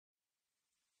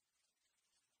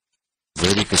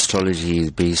Vedic astrology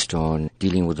is based on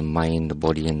dealing with the mind, the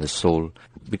body and the soul.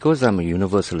 Because I'm a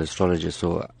universal astrologer,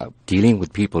 so dealing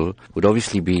with people would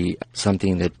obviously be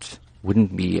something that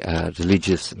wouldn't be a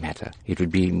religious matter. It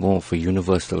would be more of a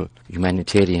universal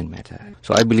humanitarian matter.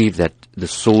 So I believe that the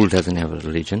soul doesn't have a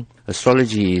religion.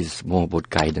 Astrology is more about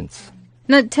guidance.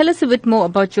 Now, tell us a bit more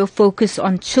about your focus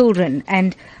on children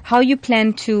and how you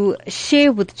plan to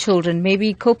share with children,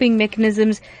 maybe coping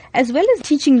mechanisms, as well as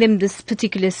teaching them this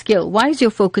particular skill. Why is your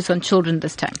focus on children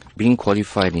this time? Being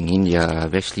qualified in India,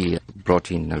 I've actually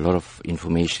brought in a lot of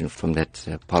information from that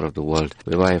part of the world,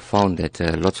 where I found that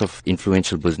lots of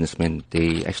influential businessmen,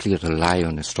 they actually rely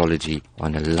on astrology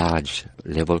on a large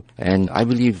level. And I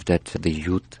believe that the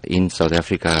youth in South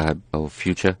Africa are our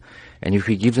future. And if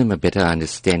we give them a better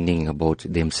understanding about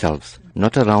themselves,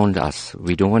 not around us,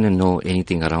 we don't want to know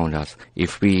anything around us.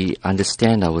 If we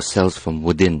understand ourselves from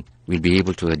within, we'll be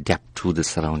able to adapt to the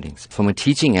surroundings. From a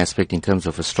teaching aspect in terms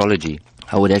of astrology,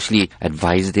 I would actually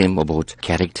advise them about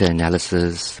character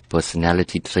analysis,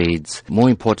 personality traits, more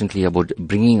importantly about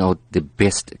bringing out the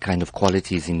best kind of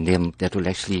qualities in them that will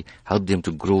actually help them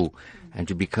to grow and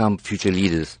to become future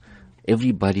leaders.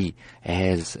 Everybody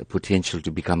has potential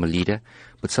to become a leader,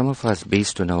 but some of us,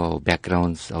 based on our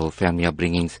backgrounds, our family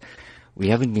upbringings, we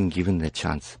haven't been given that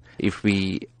chance. If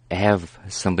we have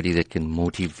somebody that can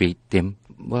motivate them,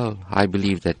 well, I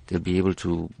believe that they'll be able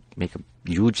to make a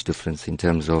huge difference in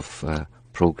terms of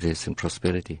progress and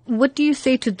prosperity. What do you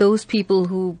say to those people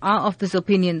who are of this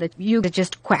opinion that you are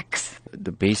just quacks?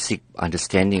 The basic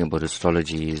understanding about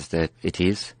astrology is that it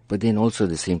is, but then also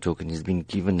the same token is being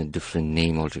given a different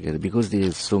name altogether, because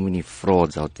there's so many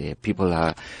frauds out there. People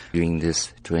are doing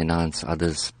this to enhance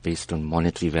others based on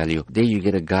monetary value. There you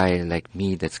get a guy like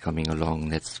me that's coming along,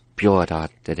 that's pure at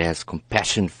heart, that has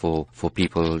compassion for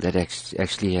people, that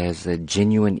actually has a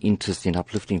genuine interest in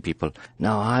uplifting people.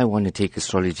 Now I want to take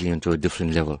astrology into a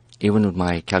different level. Even with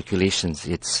my calculations,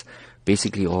 it's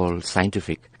basically all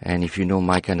scientific. And if you know,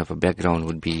 my kind of a background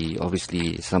would be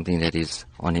obviously something that is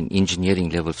on an engineering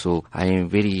level. So I am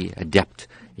very adept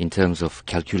in terms of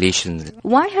calculations.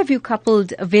 Why have you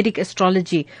coupled Vedic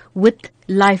astrology with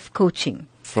life coaching?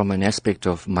 From an aspect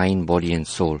of mind, body and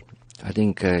soul, I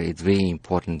think it's very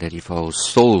important that if our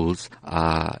souls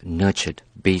are nurtured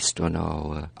based on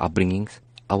our upbringings,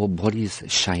 our bodies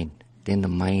shine. Then the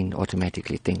mind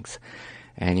automatically thinks.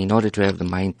 And in order to have the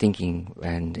mind thinking,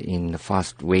 and in the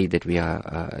fast way that we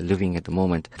are living at the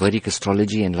moment, Vedic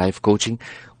astrology and life coaching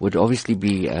would obviously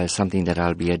be something that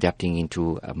I'll be adapting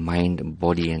into a mind,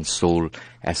 body and soul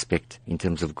aspect in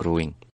terms of growing.